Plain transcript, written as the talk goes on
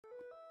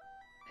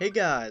Hey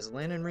guys,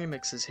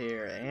 LandonRemixes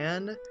here,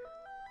 and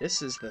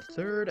this is the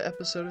third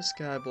episode of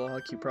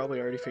SkyBlock. You probably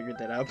already figured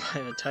that out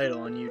by the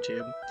title on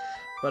YouTube.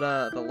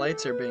 But the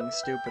lights are being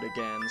stupid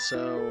again,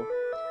 so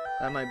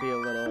that might be a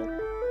little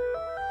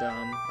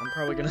dumb. I'm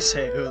probably gonna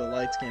say who the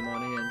lights came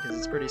on again because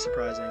it's pretty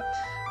surprising.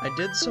 I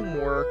did some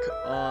work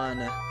on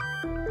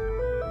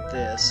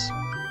this,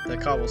 the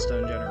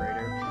cobblestone generator,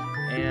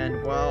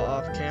 and while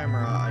off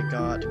camera I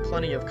got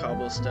plenty of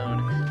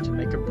cobblestone to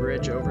make a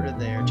bridge over to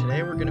there.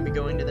 Today we're going to be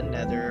going to the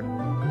Nether,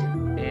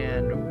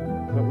 and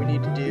what we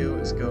need to do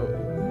is go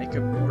make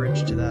a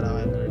bridge to that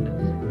island,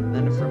 and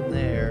then from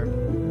there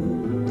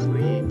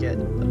we get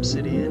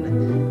obsidian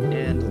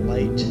and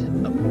light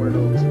a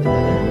portal to the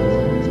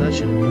Nether, so that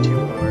shouldn't be too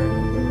hard.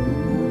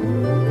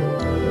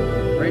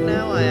 Right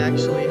now I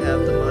actually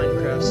have the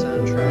Minecraft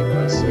soundtrack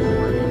by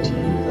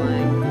C418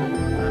 playing.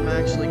 I'm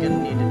actually going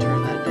to need to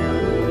turn that down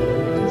a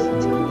little because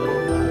it's a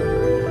little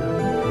loud right now.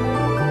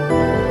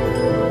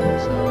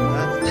 So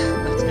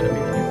that's going to be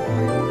the new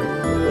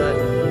volume. But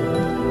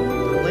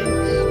the link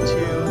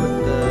to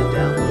the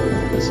download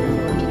for the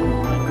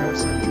C418 Minecraft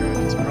soundtrack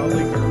is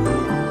probably going to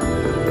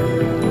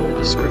be in the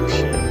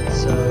description.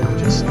 So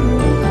just check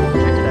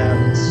it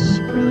out. It's a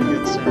really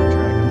good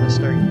soundtrack. I'm going to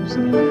start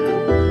using it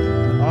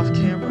now. Off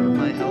camera,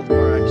 my health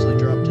bar actually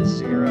dropped to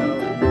 0, and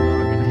I'm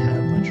not going to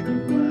have much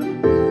room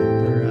left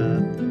for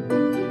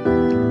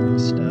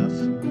stuff.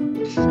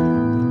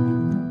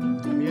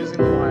 I'm using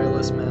the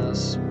wireless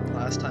mouse.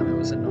 Last time it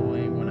was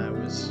annoying when I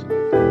was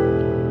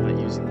not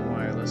using the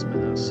wireless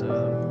mouse, so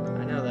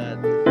I know that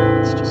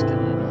it's just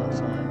going on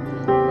fine.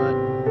 But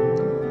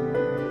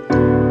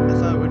I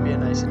thought it would be a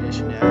nice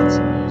addition to add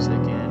some music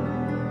in.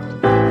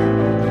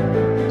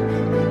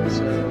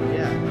 So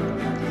yeah,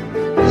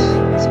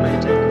 this may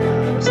take a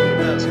while. I was thinking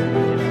about something,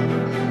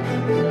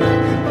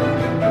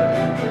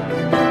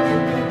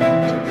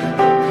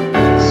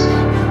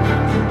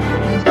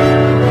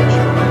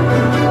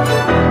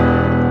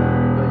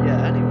 but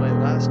yeah, anyway,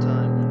 last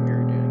time when we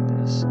were doing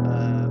this,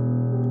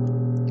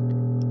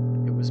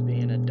 it was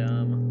being a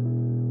dumb,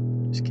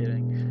 just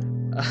kidding.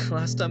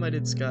 Last time I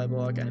did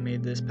Skyblock, I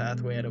made this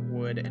pathway out of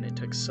wood, and it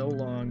took so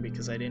long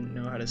because I didn't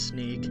know how to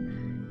sneak.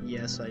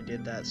 Yes, I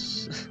did that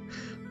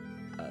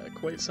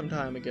quite some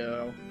time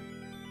ago,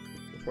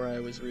 before I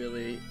was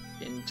really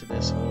into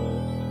this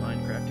whole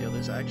Minecraft deal.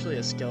 There's actually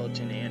a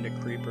skeleton and a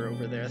creeper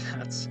over there.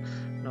 That's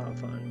not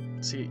fun.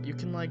 See, you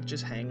can like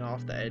just hang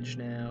off the edge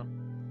now.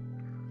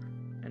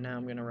 And now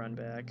I'm gonna run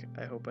back.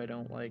 I hope I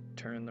don't like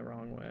turn the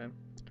wrong way.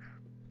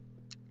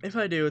 If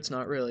I do, it's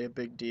not really a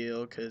big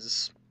deal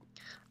because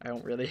I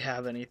don't really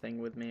have anything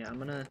with me. I'm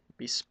gonna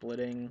be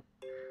splitting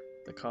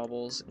the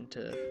cobbles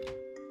into...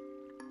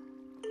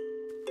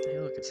 Hey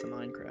look, it's the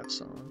Minecraft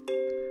song.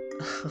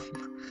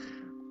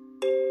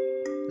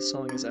 The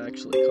song is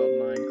actually called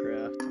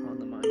Minecraft on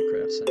the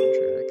Minecraft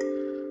soundtrack.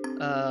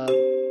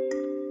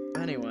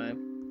 Anyway,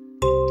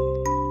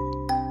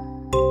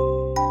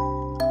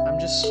 I'm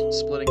just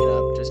splitting it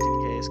up just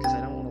in case because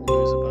I don't want to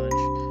lose a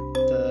bunch.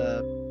 The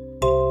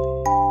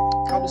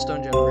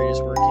cobblestone generator is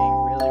working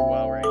really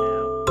well right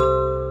now,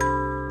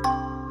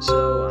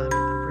 so I'm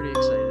pretty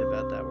excited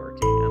about that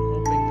working. I'm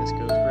hoping this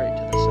goes right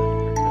to the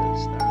center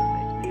because that would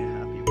make me a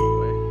happy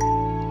boy.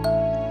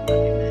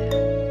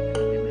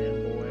 Happy man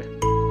boy.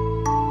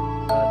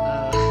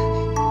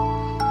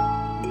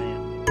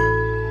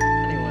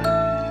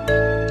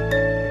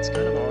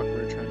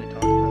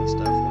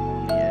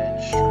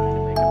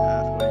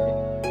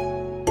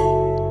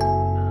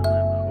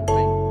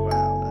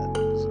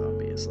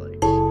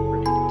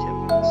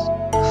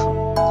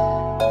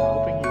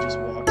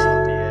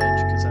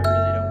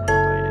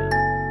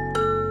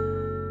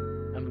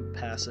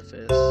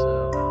 Pacifist,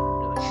 so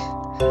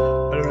I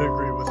don't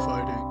agree with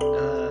fighting.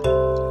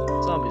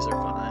 Zombies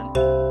are fine.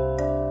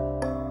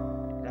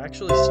 It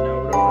actually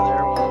snowed over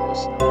there while it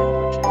was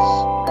snowing, which is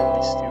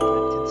really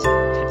stupid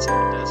considering it's in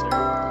the desert.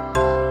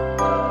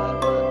 But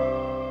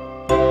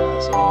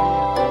yeah,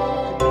 zombie, you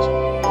could just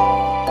walk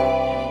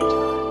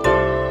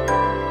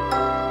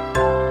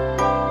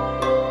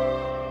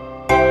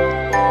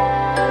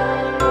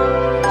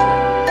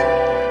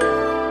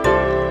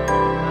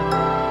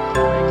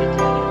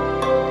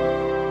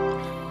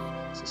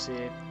see,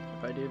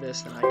 if I do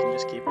this, then I can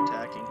just keep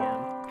attacking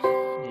him,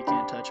 and he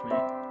can't touch me.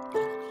 I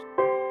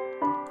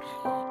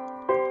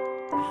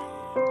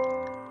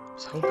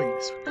was hoping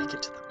this would make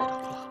it to the middle.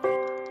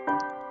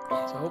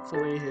 So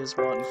hopefully his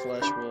rotten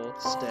flesh will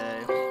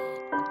stay.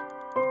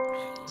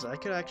 Because I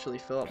could actually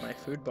fill up my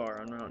food bar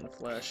on rotten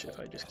flesh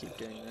if I just keep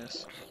doing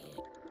this.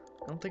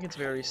 I don't think it's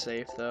very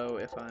safe, though,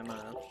 if I'm,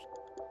 I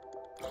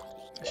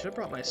should have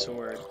brought my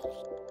sword.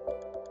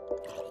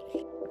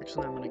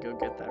 Actually, I'm gonna go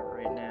get that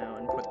right now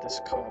and put this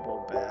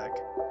cobble back.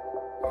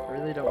 I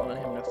really don't want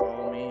him to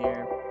follow me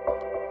here.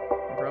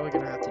 I'm probably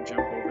gonna have to jump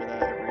over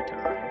that every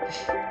time.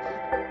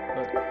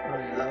 But, oh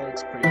yeah, that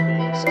looks pretty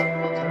beast.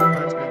 Kind of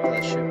reminds me of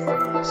that ship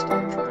from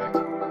Star Trek.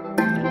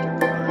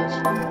 Enterprise,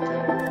 right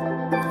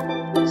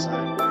there.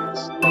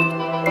 Sideways.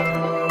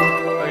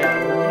 Oh yeah,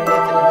 we're gonna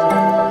get the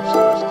infinite ore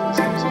source because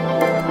there's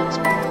another nice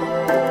one.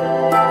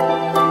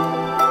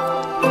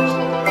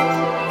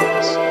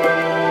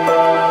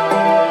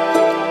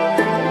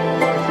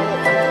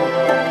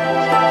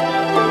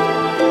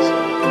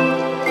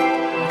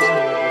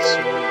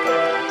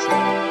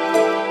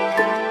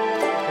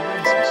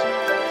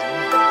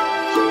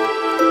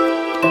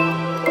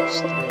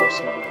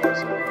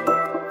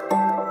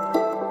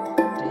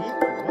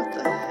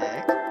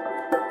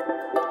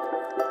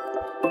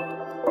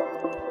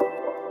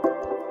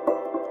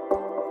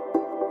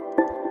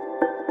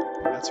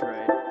 That's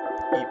right.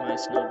 Eat my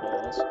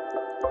snowballs.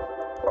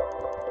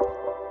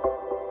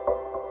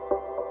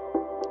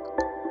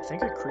 I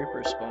think a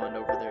creeper spawned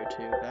over there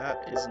too.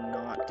 That is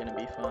not gonna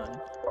be fun.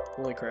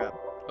 Holy crap.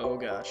 Oh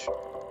gosh.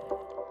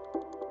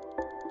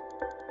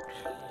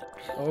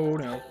 Oh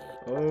no.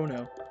 Oh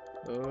no.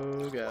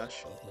 Oh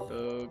gosh.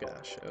 Oh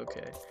gosh.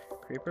 Okay.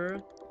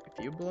 Creeper,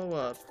 if you blow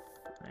up,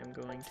 I am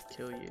going to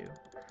kill you.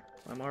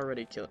 I'm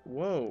already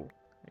Whoa!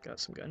 I got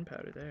some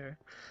gunpowder there.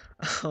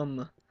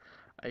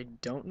 I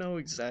don't know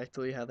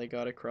exactly how they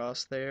got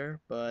across there,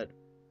 but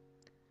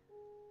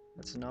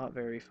that's not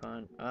very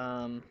fun.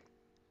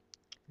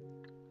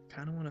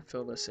 Kind of want to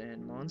fill this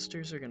in.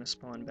 Monsters are going to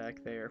spawn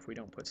back there if we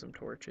don't put some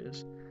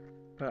torches.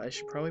 But I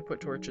should probably put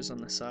torches on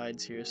the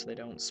sides here so they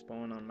don't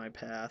spawn on my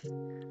path,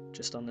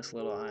 just on this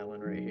little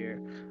island right here.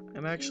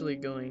 I'm actually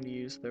going to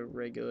use the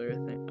regular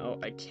thing. Oh,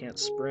 I can't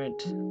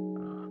sprint.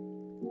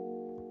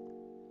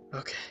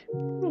 Okay.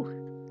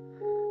 Whew.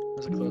 That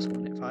was a close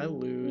one. If I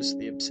lose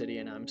the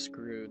obsidian, I'm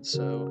screwed.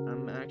 So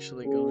I'm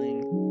actually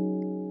going...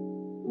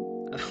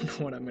 I don't know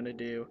what I'm going to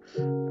do.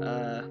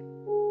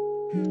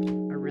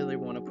 I really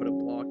want to put a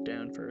block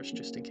down first,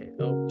 just in case.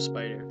 Oh,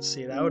 spider.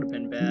 See, that would have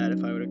been bad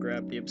if I would have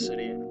grabbed the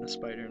obsidian and the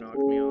spider knocked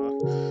me off.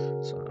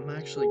 So I'm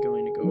actually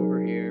going to go over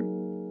here and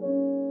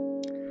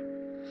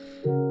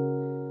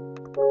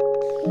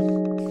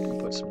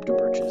put some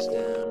torches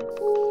down.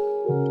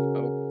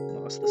 Oh,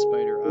 lost the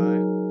spider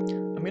eye.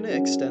 I'm going to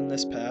extend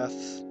this path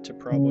to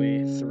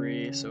probably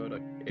 3, so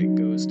it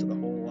goes to the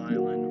whole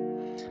island.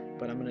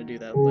 But I'm going to do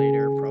that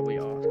later, probably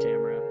off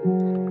camera.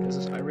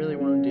 Because I really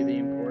want to do the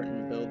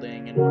important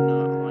building and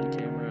whatnot on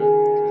camera,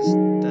 because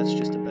that's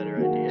just a better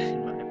idea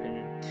in my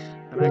opinion.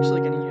 I'm actually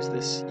going to use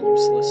this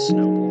useless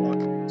snow block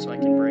so I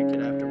can break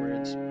it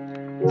afterwards,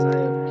 because I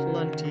have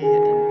plenty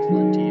and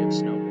plenty of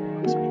snow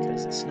blocks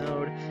because it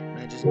snowed and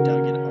I just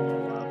dug it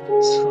all up,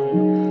 so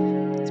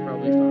it's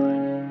probably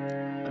fine.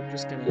 I'm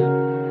just going to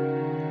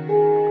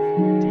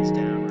put these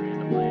down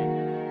randomly,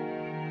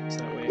 so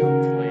that way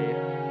hopefully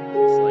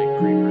if like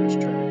creepers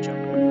try to jump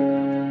over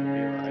them,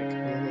 they'll be like,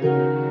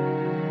 oh.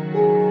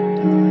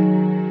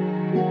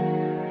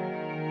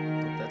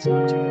 That's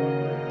not too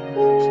awkward. I'm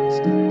actually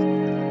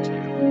stacking that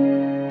too.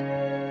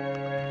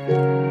 So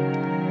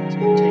I'm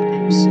going to take the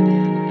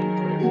obsidian and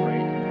put it right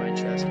in my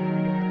chest when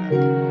I get back.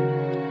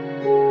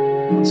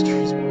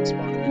 Monsters won't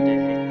spawn in the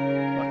day,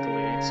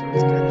 luckily, so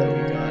it's good that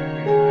we got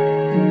here tonight.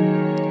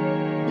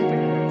 I'm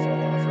hoping I don't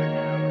fall off right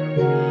now, or we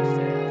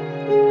fail.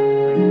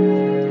 Like,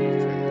 really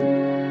fail.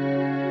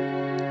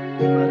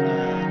 But,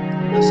 I'm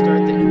going to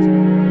start the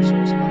infinite water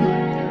source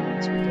behind there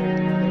once we go to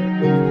the Nether.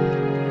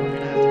 We're going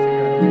to have to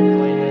figure out a way to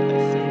light it. I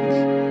think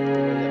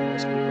the way that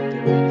most people do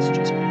it is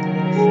just make a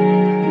little thing,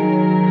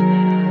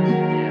 and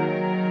then, yeah.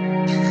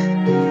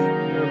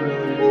 That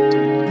really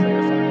didn't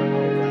clarify on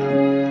all that.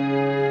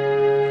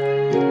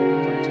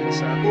 Planting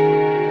this up.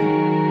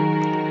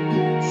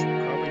 Should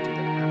probably do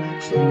that. I'm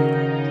actually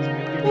going, because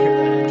maybe you hear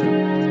that engine.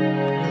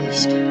 Really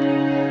scary.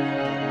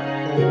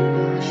 Oh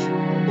gosh. Oh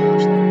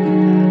gosh, let me do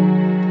that.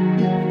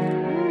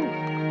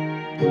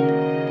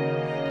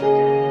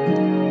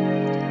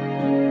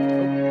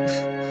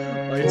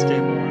 Lights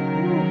came on.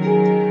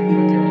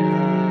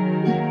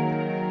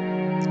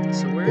 Okay,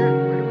 so where do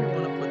we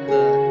want to put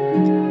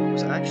I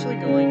was actually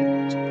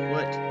going to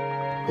put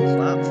a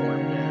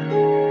platform down,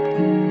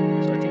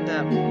 so I think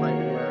that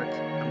might work.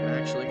 I'm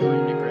actually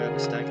going to grab a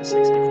stack of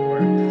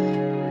 64,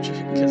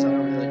 because I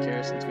don't really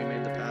care since we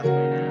made the pathway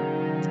now.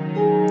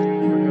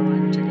 We're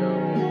going to go,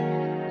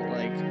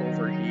 like,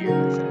 over here,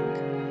 I think.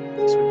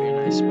 This would be a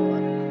nice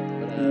spot,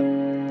 but,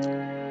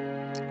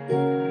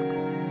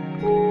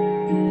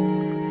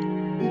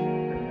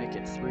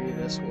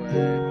 this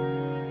way.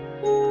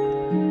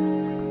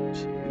 2,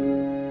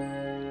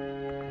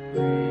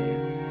 3.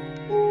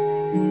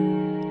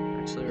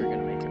 Actually, we're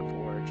gonna make it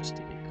 4 just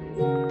to be cool.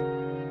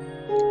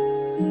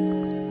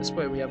 This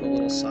way we have a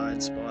little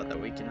side spot that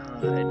we can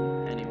hide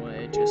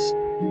anyway, just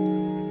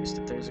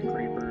if there's a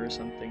creeper or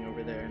something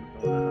over there and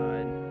we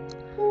want to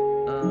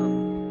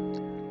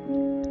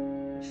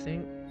hide. I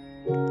think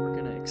we're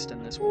gonna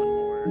extend this one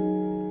more.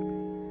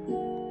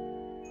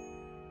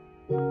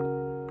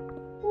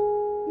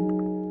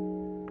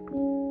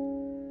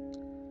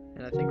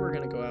 And I think we're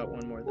going to go out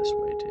one more this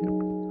way,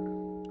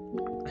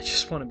 too. I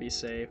just want to be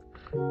safe.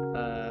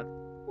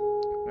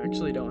 We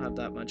actually don't have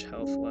that much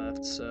health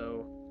left,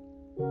 so...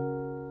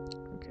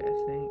 Okay,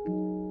 I think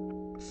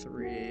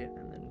 3,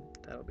 and then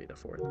that'll be the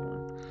 4th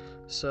one.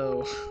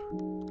 So,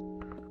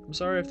 I'm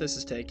sorry if this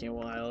is taking a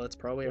while. It's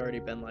probably already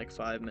been like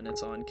 5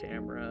 minutes on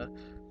camera,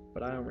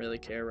 but I don't really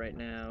care right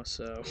now,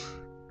 so...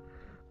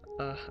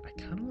 I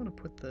kind of want to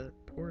put the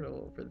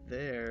portal over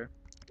there.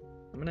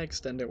 I'm going to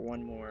extend it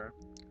one more.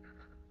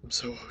 I'm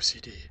so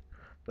OCD,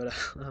 but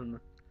I'm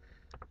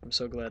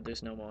so glad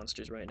there's no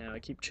monsters right now. I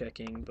keep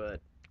checking, but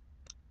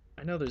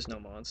I know there's no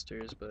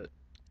monsters, but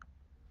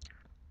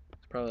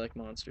it's probably like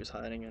monsters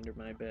hiding under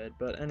my bed.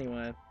 But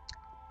anyway,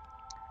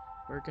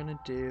 what we're gonna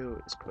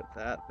do is put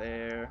that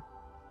there,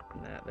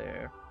 and that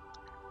there,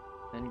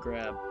 then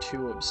grab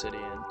 2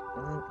 obsidian.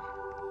 Well,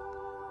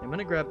 I'm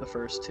gonna grab the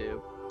first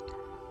 2,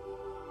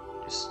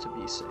 just to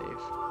be safe.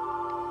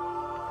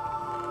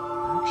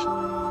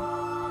 Actually,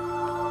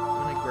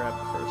 I'm gonna grab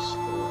the first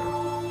 4.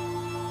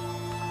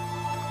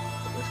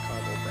 Put this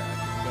cobble back.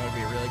 We gotta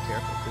be really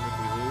careful, because if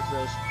we lose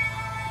this,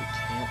 we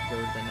can't go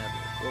to the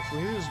Nether. Well, if we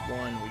lose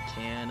 1, we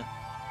can,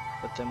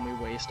 but then we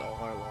waste all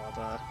our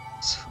lava,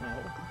 so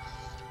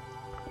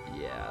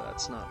yeah,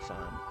 that's not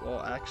fun.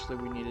 Well, actually,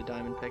 we need a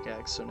diamond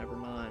pickaxe, so never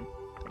mind.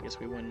 I guess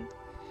we wouldn't.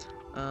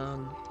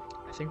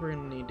 I think we're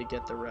gonna need to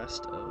get the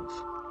rest of...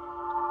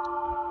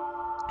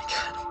 I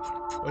kind of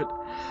want to put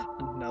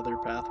another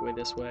pathway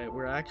this way.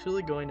 We're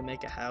actually going to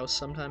make a house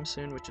sometime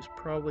soon, which is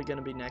probably going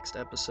to be next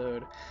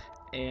episode.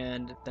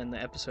 And then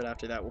the episode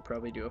after that, we'll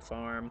probably do a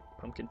farm,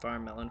 pumpkin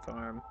farm, melon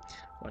farm,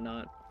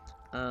 whatnot.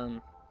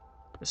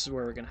 This is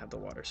where we're going to have the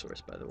water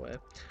source, by the way.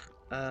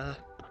 Oh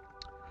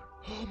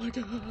my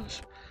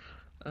gosh.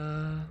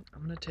 I'm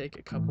going to take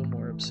a couple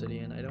more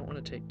obsidian. I don't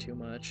want to take too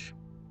much.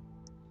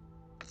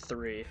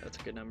 3, that's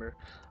a good number.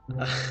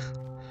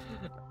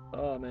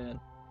 Oh man.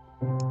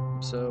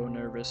 I'm so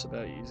nervous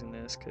about using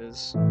this,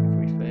 because if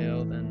we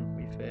fail, then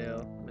we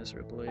fail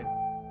miserably.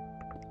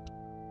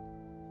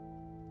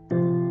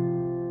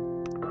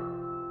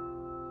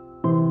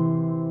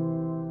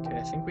 Okay,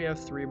 I think we have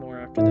 3 more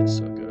after this,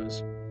 so it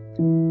goes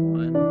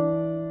 1,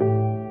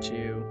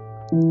 2,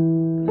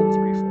 and then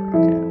 3, 4.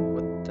 Okay, I'll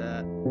put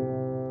that.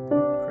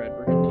 Crud,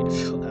 we're gonna need to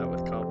fill that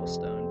with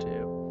cobblestone too.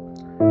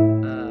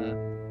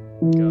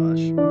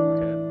 Gosh,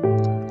 okay.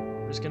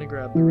 I'm just gonna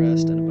grab the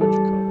rest and a bunch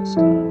of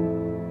cobblestone.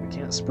 We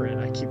can't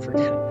sprint, I keep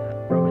forgetting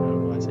that. Probably not a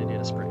wise idea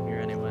to sprint here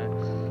anyway.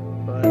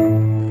 But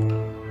I'm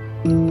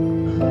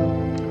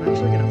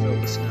actually gonna fill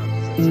the snow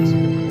because that's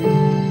easier to run.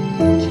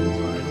 We can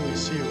finally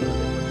see where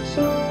they put the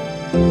snow.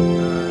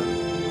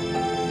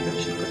 Maybe I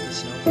should put the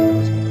snow for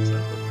those ones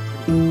that look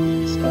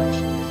pretty east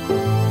actually.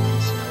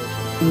 And snow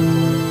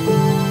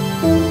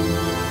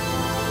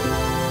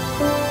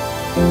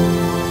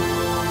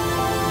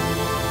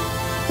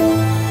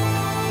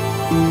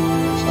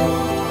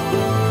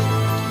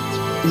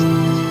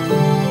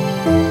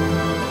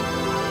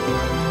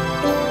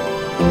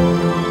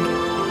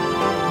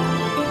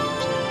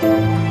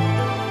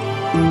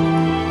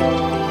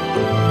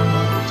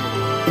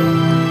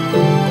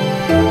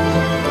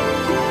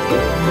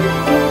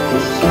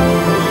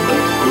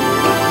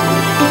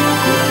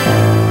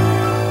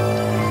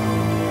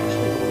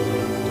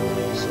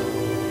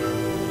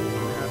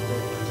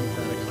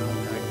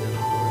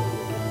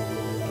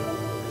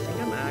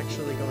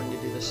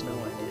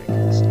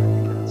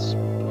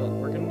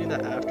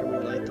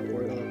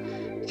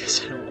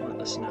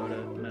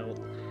to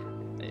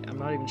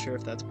sure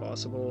if that's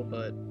possible,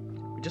 but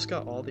we just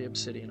got all the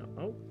obsidian.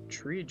 Oh,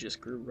 tree just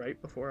grew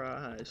right before our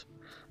eyes.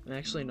 I'm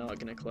actually not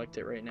going to collect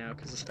it right now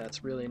because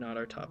that's really not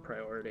our top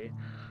priority.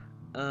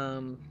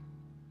 What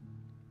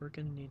we're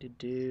going to need to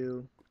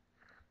do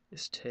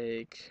is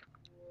take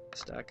a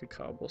stack of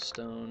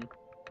cobblestone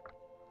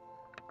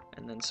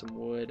and then some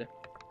wood,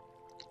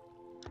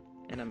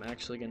 and I'm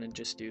actually going to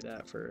just do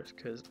that first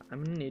because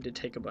I'm going to need to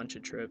take a bunch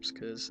of trips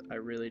because I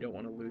really don't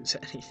want to lose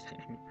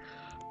anything.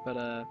 But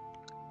I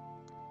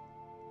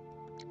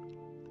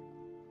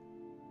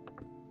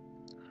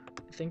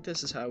think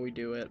this is how we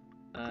do it,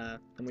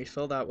 and we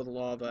fill that with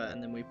lava,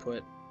 and then we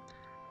put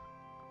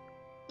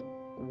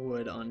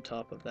wood on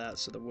top of that,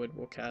 so the wood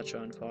will catch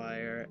on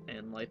fire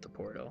and light the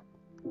portal.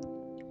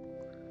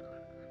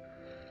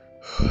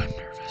 I'm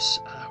nervous.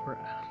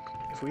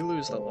 If we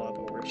lose the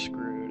lava, we're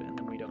screwed, and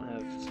then we don't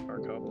have our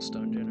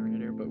cobblestone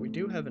generator, but we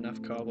do have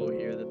enough cobble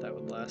here that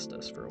would last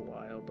us for a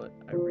while, but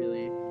I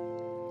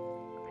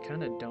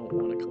kind of don't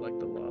want to collect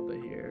the lava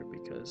here,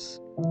 because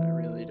I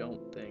really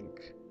don't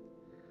think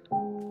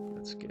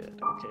that's good.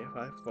 Okay, if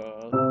I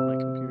fall, my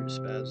computer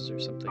spazzes or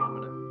something, I'm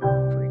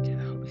gonna freak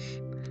out.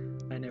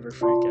 I never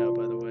freak out,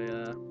 by the way.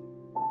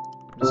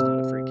 I'm just not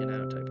a freaking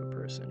out type of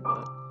person,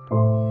 but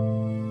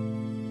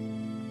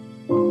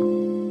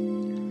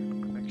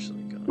I'm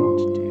actually going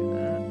to do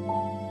that.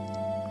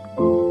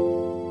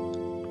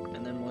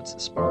 And then once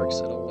it sparks,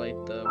 it'll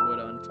light the wood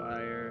on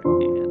fire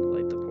and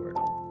light the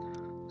portal.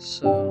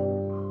 So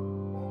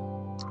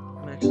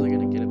I'm actually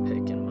gonna get a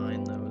pick and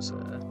mine those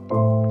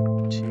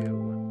 2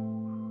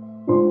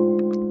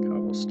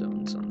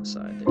 cobblestones on the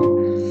side there,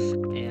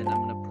 and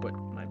I'm gonna put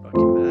my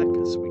bucket back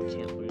because we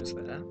can't lose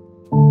that.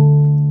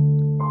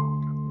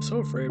 I'm so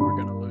afraid we're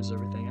gonna lose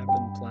everything. I've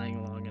been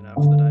playing long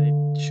enough that I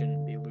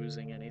shouldn't be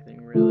losing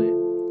anything really,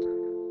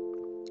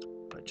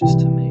 but just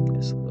to make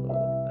this a little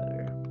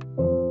better,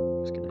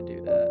 I'm just gonna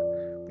do that.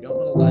 We don't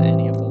want to let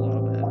any of the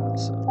lava out,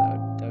 so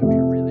that would be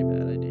a really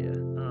bad idea.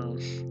 I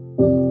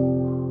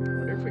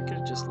wonder if we could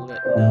have just lit.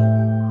 No,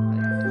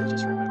 I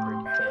just remembered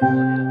you can't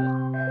light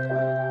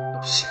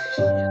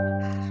obsidian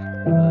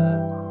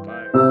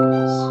fire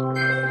because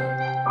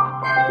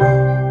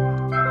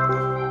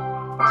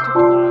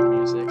stupid loud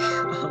music.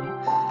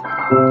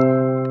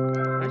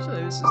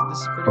 Actually, this is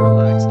pretty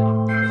relaxing.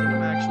 I think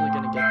I'm actually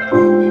gonna get that.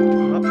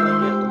 I'm not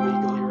playing it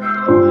illegally right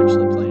now. I'm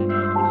actually playing it on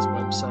this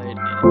website, and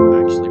it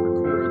actually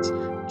records,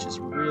 which is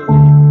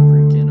really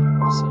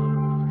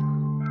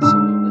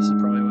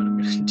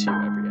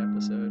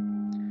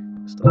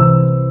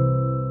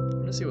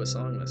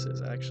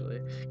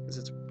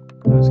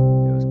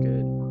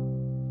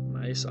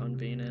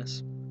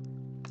nice.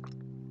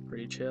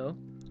 Pretty chill.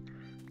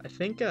 I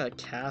think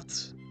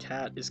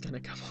Cat is gonna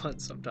come on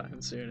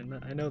sometime soon,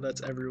 and I know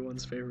that's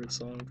everyone's favorite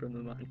song from the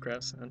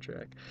Minecraft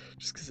soundtrack,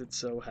 just because it's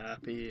so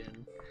happy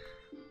and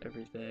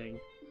everything.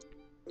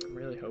 I'm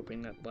really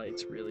hoping that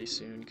lights really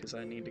soon, because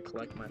I need to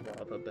collect my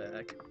lava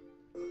back.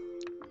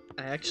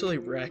 I actually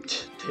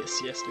wrecked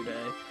this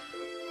yesterday.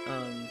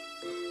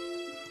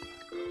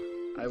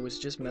 I was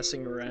just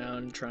messing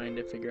around trying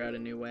to figure out a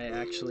new way. I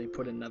actually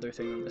put another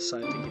thing on the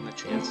side thinking the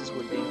chances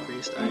would be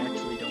increased. I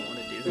actually don't want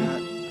to do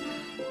that.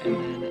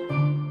 And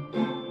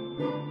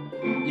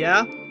then...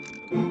 Yeah?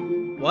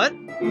 What?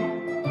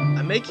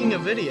 I'm making a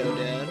video,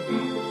 Dad.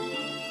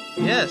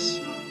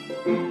 Yes.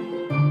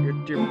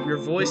 Your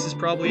voice is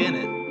probably in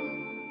it.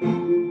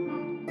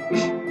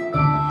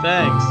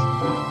 Thanks.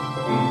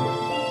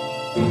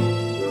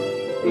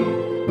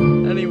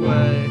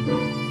 Anyway,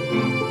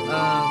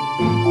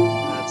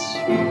 that's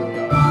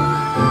really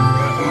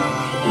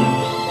awkward.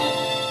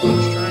 I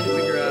was trying to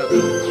figure out a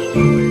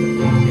way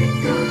to make it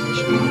more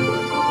efficient with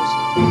my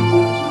cobblestone, because I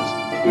was just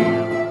figuring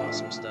out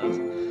awesome stuff.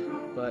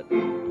 But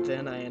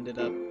then I ended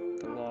up,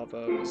 the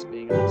lava was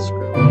being a little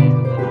screwy,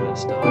 and then I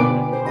messed up,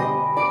 and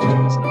it just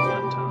wasn't a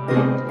fun time.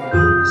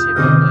 Let's see if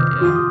it'll let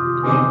you.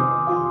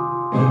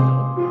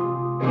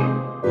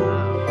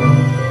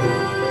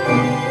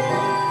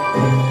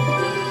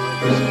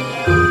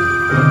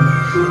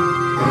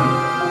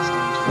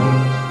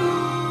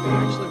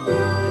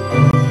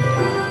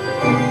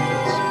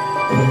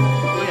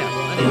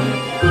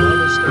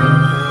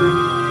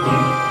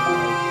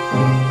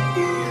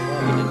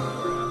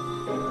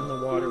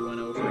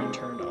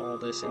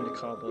 Into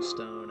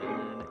cobblestone, and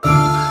then it just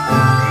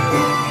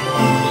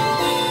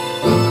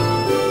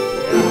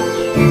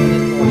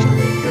washed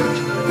away the dirt. I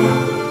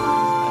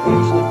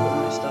actually put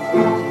my stuff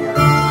over here.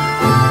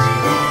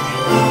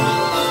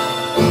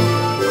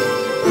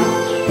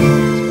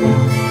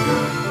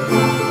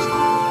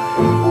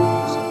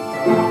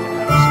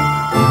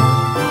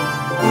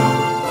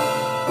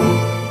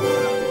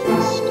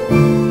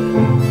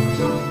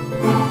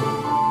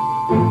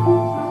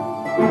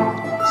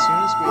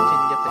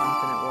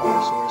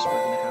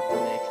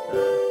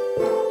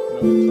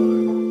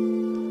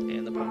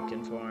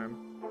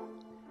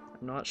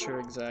 Not sure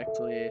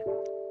exactly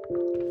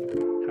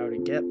how to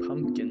get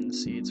pumpkin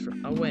seeds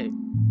from. Oh wait,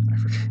 I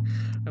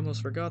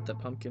almost forgot that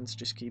pumpkins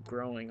just keep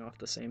growing off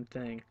the same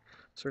thing.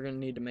 So we're gonna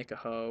need to make a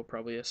hoe,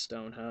 probably a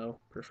stone hoe,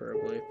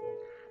 preferably,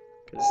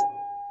 because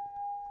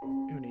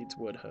who needs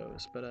wood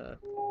hoes? But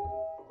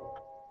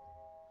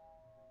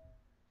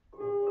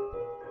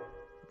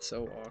it's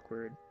so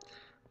awkward.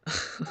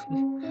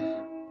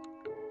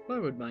 Why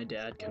would my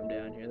dad come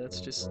down here?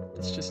 That's just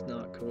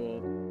not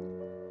cool.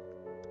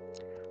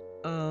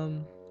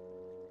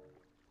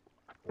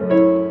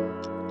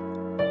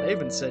 I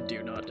even said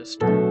do not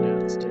disturb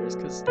downstairs,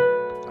 because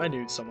I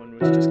knew someone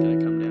was just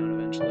gonna come down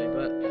eventually,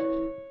 but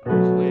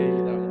hopefully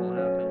that won't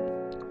happen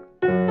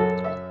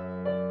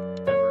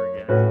ever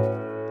again.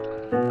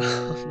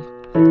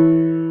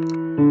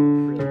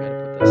 Really gotta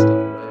put this stuff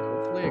away.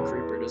 Hopefully a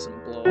creeper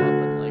doesn't blow up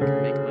and like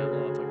make my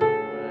lava go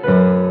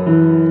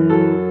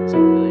away, because I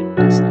really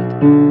dislike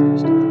creeper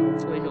stuff.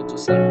 Hopefully he'll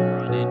just like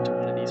run into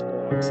one of these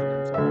blocks and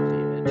then fall off the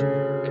image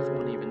if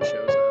one even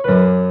shows up.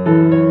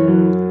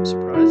 I'm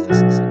surprised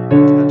this isn't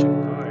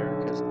catching fire,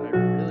 because I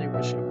really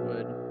wish it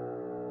would.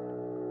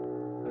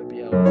 That'd be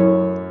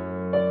helpful.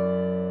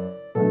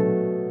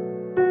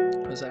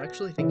 I was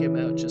actually thinking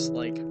about just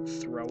like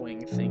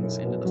throwing things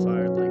into the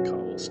fire like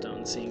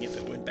cobblestone, seeing if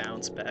it would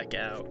bounce back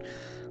out,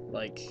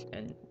 like,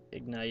 and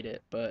ignite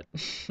it, but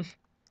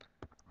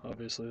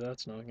obviously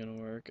that's not gonna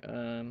work.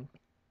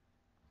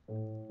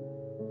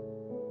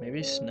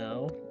 Maybe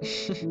snow? I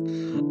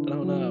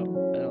don't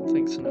know. I don't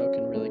think snow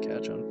can really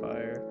catch on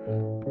fire.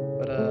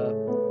 But,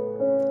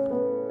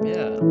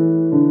 yeah.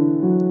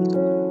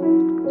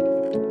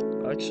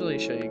 I'll actually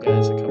show you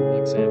guys a couple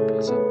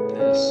examples of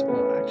this.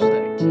 Well, actually,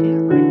 I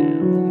can't right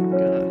now. Oh my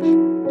gosh.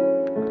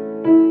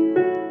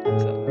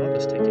 That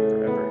lava's taking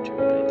forever to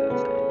ignite that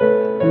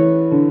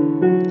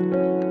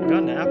thing. I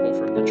got an apple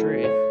from the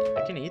tree. I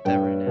can eat that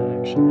right now,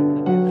 actually.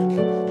 I'm gonna do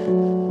that.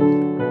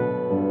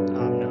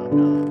 Nom nom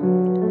nom.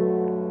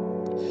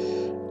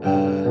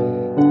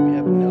 We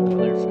have no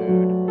other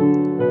food.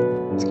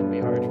 It's gonna be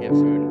hard to get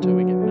food until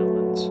we get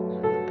melons.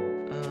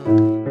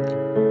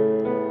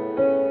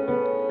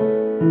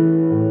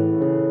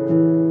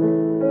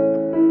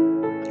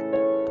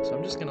 So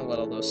I'm just gonna let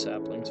all those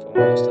saplings fall.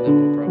 Most of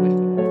them will probably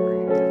fall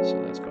over here,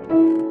 so that's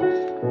probably good.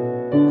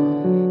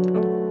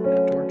 Oh, we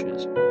have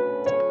torches.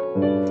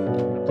 I'm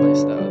gonna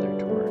place the other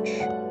torch.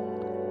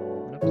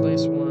 I'm gonna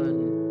place one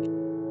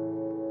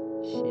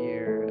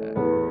here.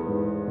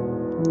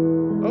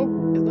 Oh,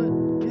 it lit.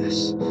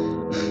 Yes.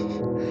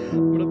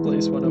 I'm gonna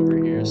place one over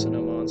here so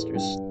no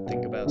monsters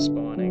think about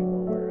spawning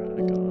while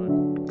we're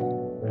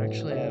gone.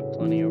 Actually, I have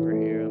plenty over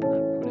here. I'm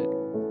gonna put it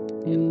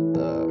in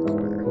the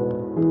corner.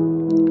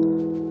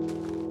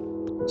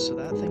 So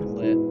that thing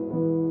lit.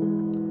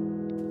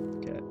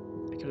 Okay,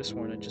 I could have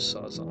sworn I just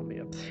saw a zombie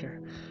up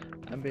there.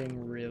 I'm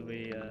being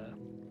really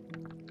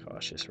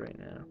cautious right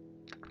now.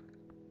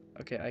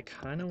 Okay, I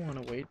kind of want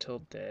to wait till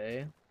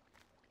day.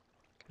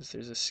 Because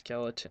there's a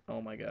skeleton.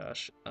 Oh my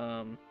gosh.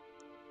 Oh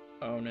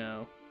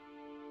no.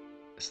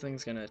 This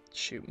thing's gonna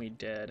shoot me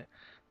dead.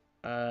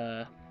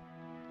 I'm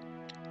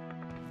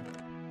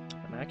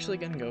actually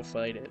gonna go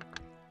fight it.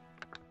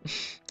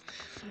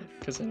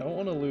 Because I don't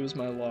want to lose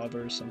my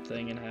lava or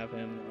something and have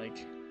him,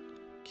 like,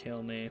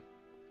 kill me.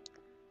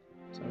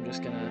 So I'm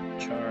just gonna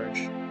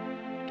charge.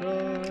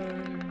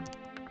 Die!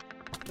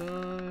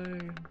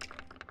 Die!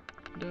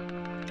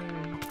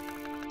 Die!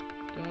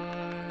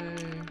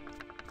 Die!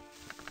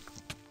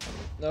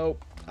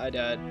 Nope, I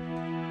died.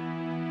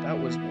 That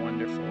was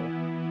wonderful.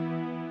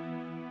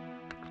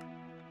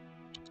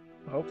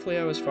 Hopefully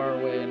I was far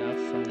away enough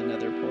from the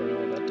Nether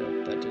portal that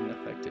didn't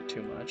affect it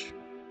too much.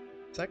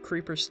 Is that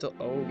creeper still?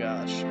 Oh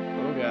gosh.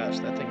 Oh gosh,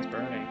 that thing's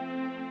burning.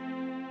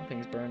 That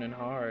thing's burning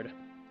hard.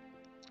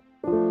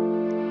 I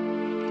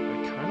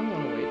kind of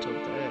want to wait till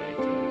day,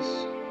 because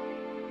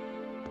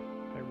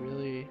I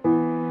really...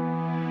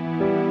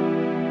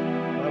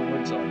 That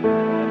wood's all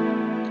bad.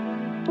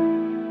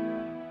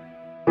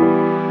 I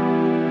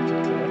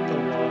could collect the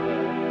lava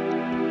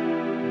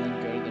and then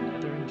go to the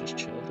Nether and just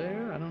chill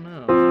there? I don't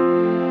know. I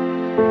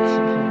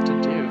don't know what to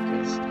do,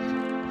 because if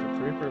a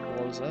creeper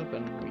blows up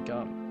and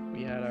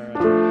we had our, oh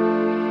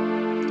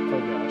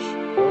gosh,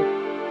 oh,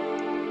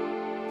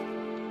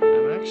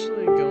 I'm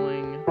actually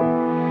going, I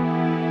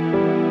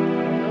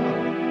don't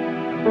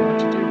know what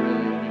to do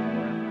really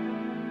anymore.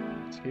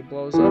 So if he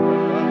blows up our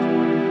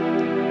platform,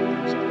 then we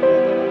lose our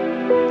lava,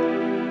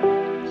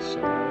 so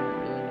I don't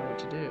really know what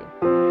to do.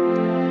 I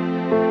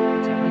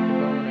can't make a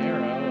bow and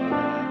arrow,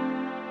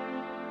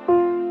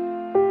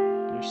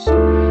 there's so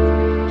many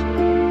creepers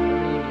right now. I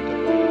really need to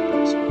light up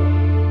that spot.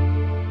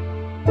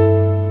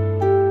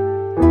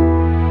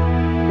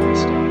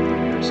 Stand over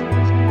here so he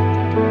doesn't even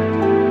think about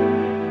coming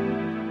near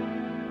me.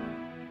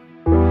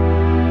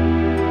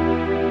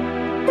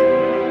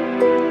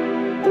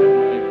 I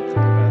didn't even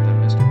think about that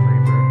Mr.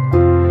 Creeper.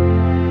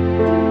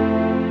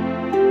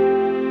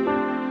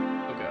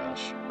 Oh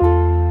gosh.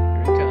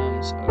 Here he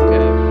comes.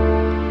 Okay.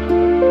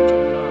 I'm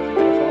jumping off. You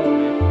gotta follow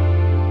me.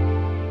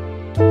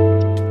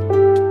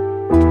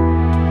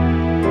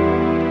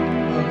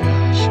 Oh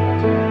gosh.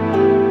 Okay.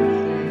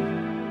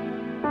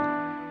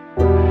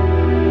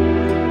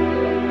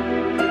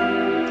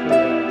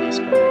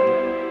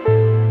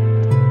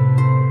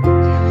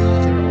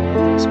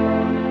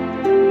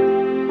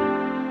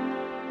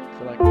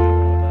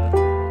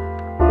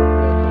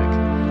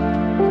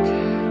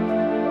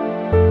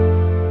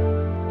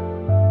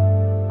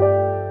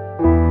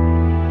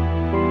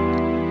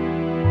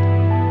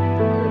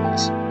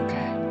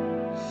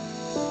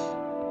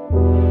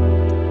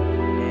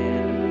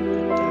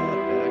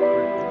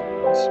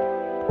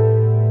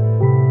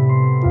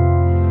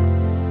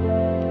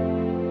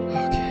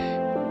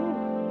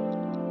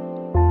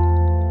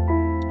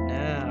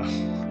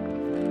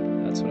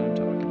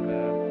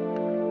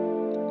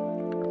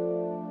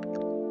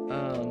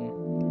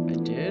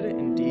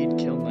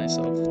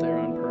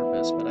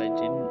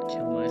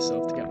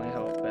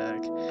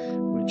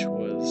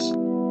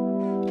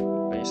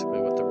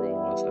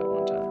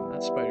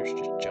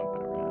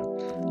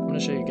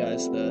 Show you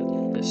guys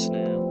this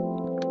now.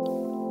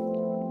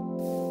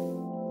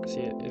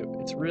 See,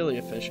 it's really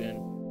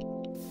efficient,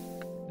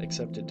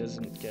 except it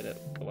doesn't get it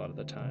a lot of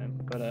the time,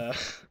 but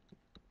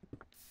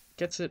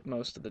gets it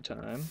most of the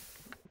time,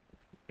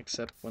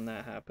 except when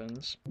that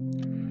happens.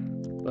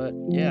 But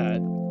yeah,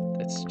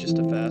 it's just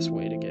a fast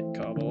way to get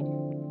cobble.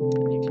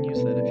 You can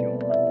use that if you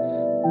want.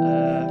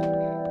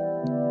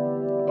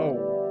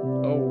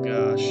 Oh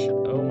gosh,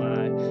 oh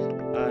my.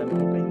 I'm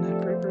hoping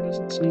that creeper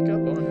doesn't sneak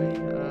up on me.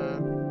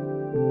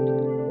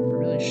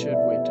 Should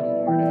wait till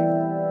morning.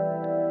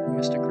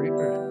 Mr.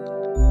 Creeper.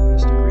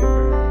 Mr. Creeper.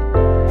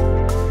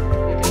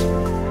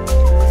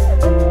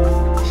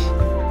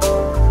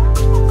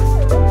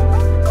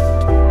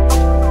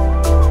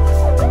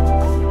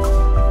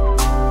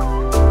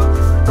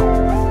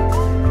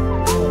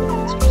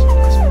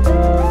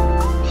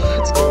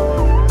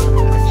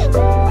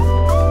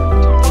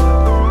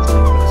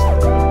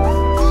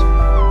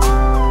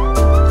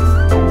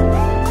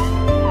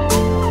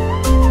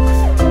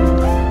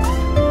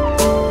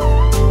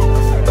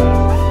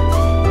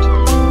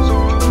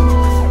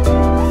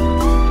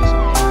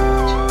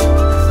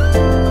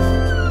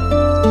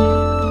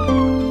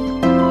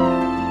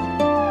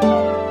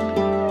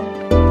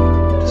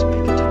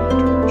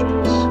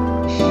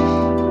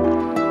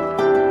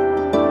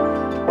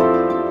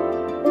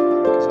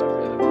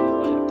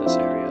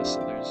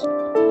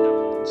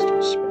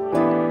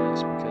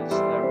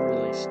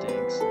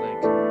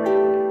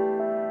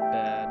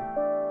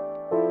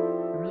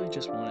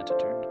 Biggest one. Let's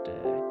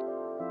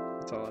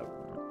go.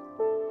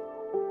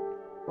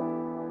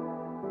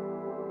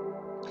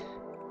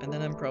 And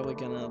then I'm probably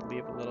gonna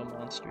leave a little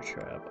monster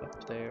trap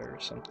up there or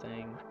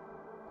something.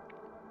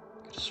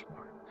 Could've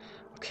sworn.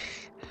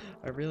 Okay,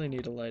 I really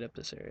need to light up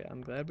this area.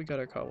 I'm glad we got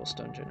our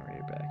cobblestone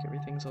generator back.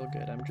 Everything's all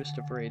good. I'm just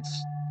afraid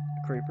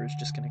a creeper's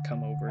just gonna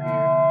come over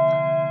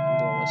here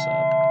blow us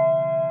up.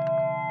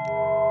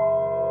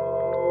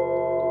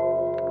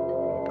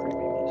 Oh,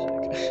 creepy music.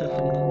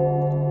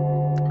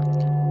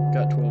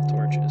 Got 12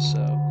 torches,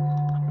 so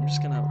I'm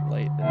just gonna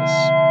light this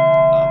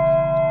up.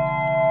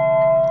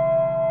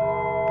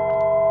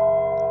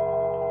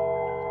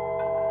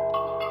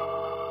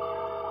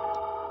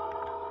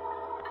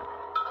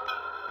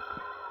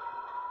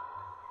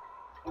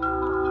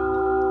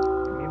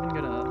 I'm even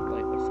gonna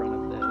light the front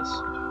of this.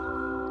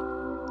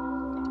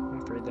 I'm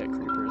afraid that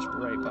creeper is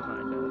right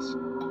behind us.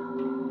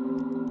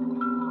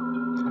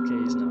 Okay,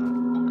 he's not.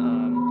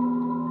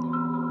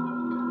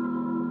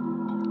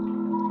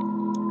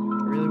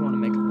 I really want to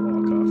make a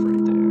block off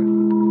right there.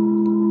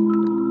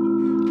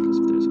 Because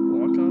if there's a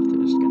block off,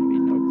 there's going to be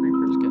no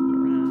creepers getting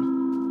around.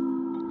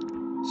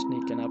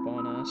 Sneaking up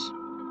on us.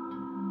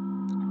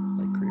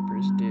 Like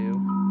creepers do.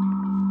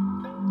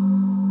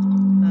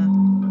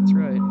 That's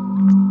right.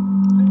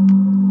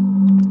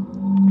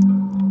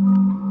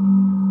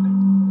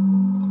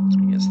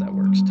 I guess that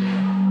works too.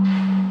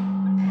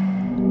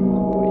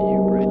 Put you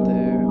right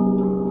there.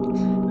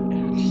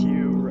 And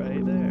you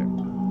right there.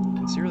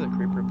 Consider the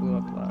creeper blew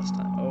up last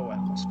time. Oh, I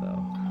almost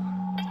fell.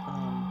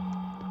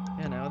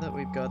 Yeah, now that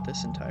we've got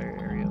this entire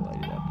area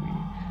lighted up, we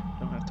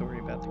don't have to worry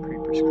about the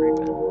creepers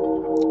creeping.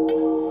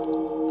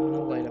 I'm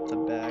gonna light up the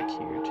back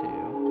here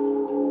too,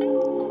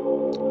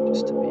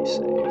 just to be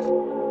safe.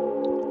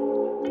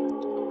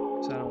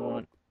 Because I don't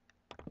want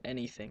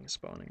anything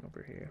spawning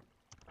over here.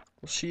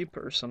 Well, sheep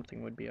or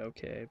something would be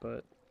okay,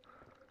 but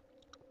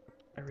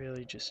I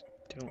really just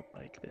don't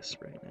like this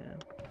right now.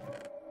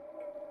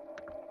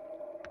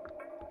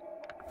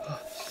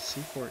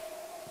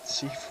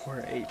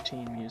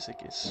 C418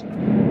 music is so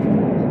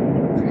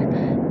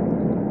creepy.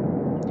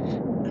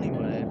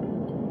 Anyway,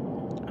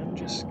 I'm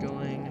just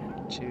going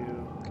to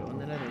go in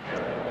the nether.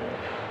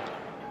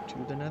 To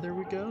the nether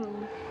we go.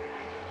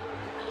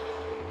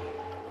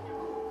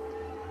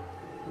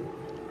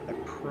 I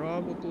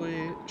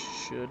probably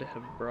should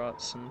have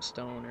brought some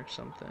stone or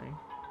something.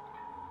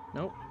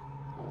 Nope.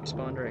 We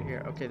spawned right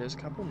here. Okay, there's a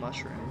couple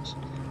mushrooms.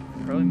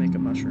 I'll probably make a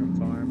mushroom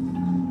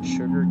farm.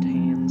 Sugar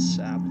canes,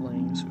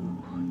 saplings. Ooh,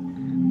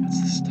 that's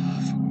the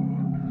stuff. Ooh.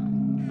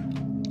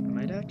 I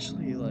might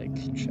actually, like,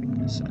 check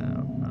this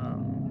out.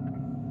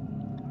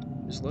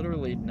 There's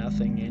literally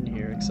nothing in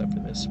here except for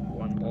this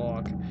one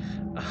block.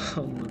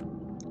 I'm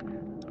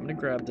gonna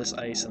grab this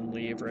ice and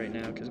leave right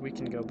now because we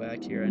can go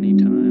back here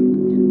anytime.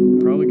 I'm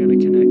probably gonna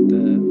collect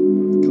the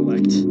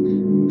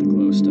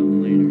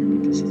glowstone later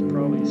because it's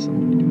probably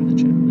something to do with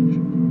the challenge.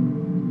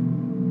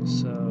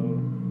 So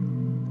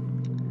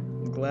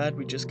I'm glad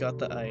we just got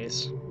the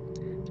ice.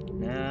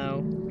 Now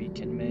we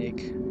can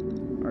make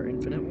our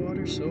infinite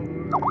water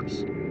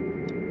source.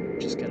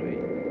 Which is gonna be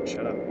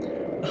shut up.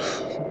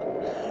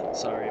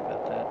 Sorry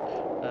about that.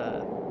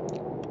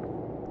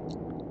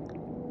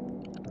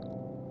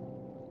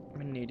 I'm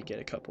gonna need to get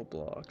a couple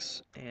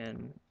blocks,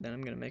 and then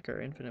I'm gonna make our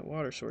infinite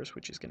water source,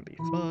 which is gonna be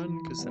fun,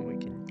 because then we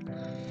can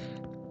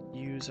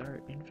use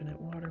our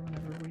infinite water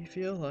whenever we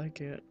feel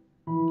like it.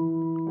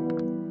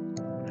 I'm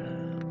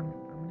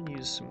gonna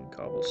use some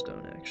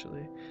cobblestone,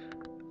 actually.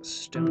 A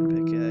stone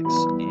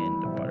pickaxe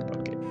and a water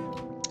bucket.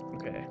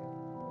 Okay.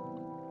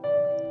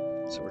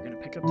 So we're gonna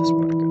pick up this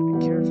water, gotta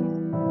be careful.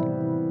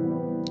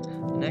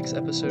 Next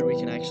episode we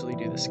can actually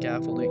do the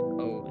scaffolding.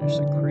 Oh, there's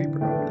a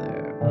creeper over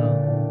there.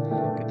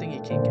 Good thing he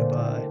can't get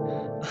by.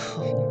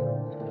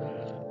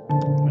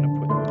 I'm gonna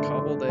put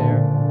cobble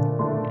there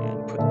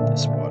and put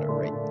this water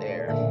right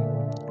there.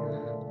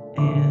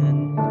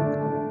 And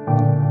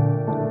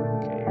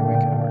okay, here we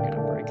go. We're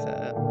gonna break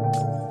that.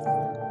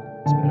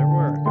 This better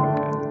work.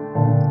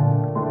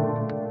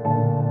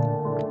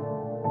 Okay.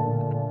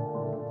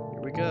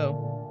 Here we go.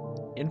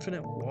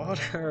 Infinite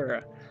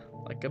water,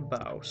 like a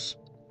boss.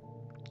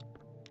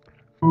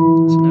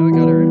 So now we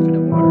got our infinite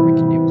water, we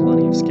can do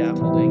plenty of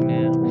scaffolding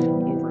now,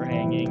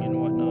 overhanging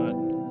and whatnot,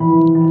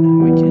 and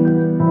then we can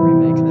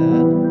remake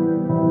that.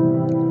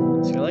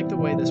 So I like the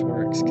way this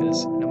works,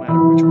 because no matter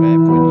which way I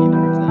put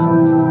either of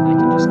them, I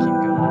can just keep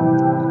going.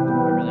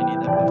 I really need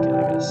that bucket,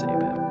 I gotta save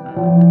it.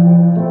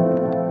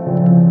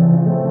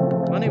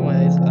 Well,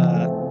 anyways,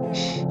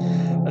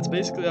 that's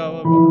basically all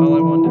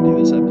I wanted to do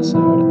this episode.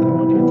 I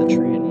wanted to get the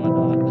tree and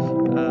whatnot.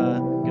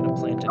 I'm gonna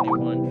plant a new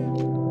one.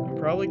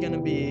 Probably going to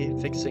be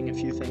fixing a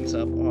few things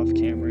up off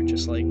camera,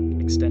 just like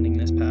extending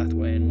this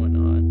pathway and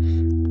whatnot.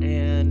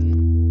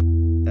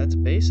 And that's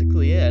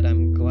basically it.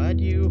 I'm glad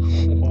you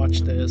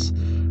watched this.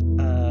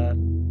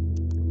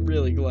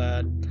 Really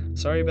glad.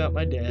 Sorry about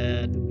my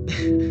dad.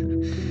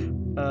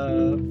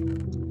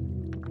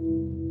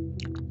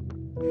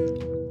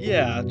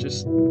 Yeah,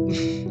 just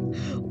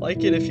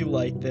like it if you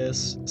like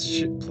this.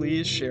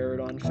 Please share it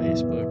on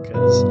Facebook,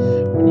 because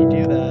when you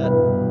do that,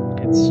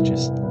 it's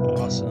just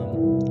awesome.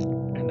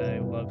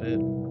 It,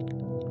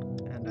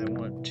 and I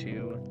want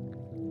to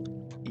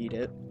eat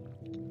it.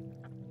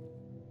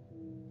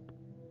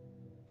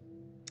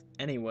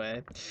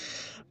 Anyway,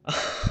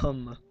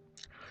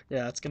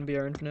 yeah, it's gonna be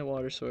our infinite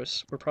water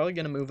source. We're probably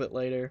gonna move it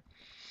later,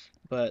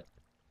 but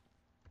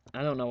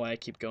I don't know why I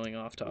keep going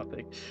off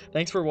topic.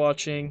 Thanks for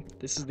watching.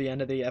 This is the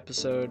end of the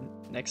episode.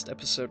 Next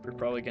episode, we're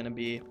probably going to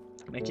be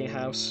making a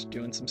house,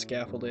 doing some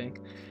scaffolding.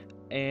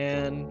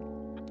 And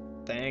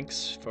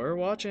thanks for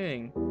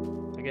watching.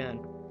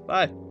 Again,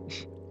 bye.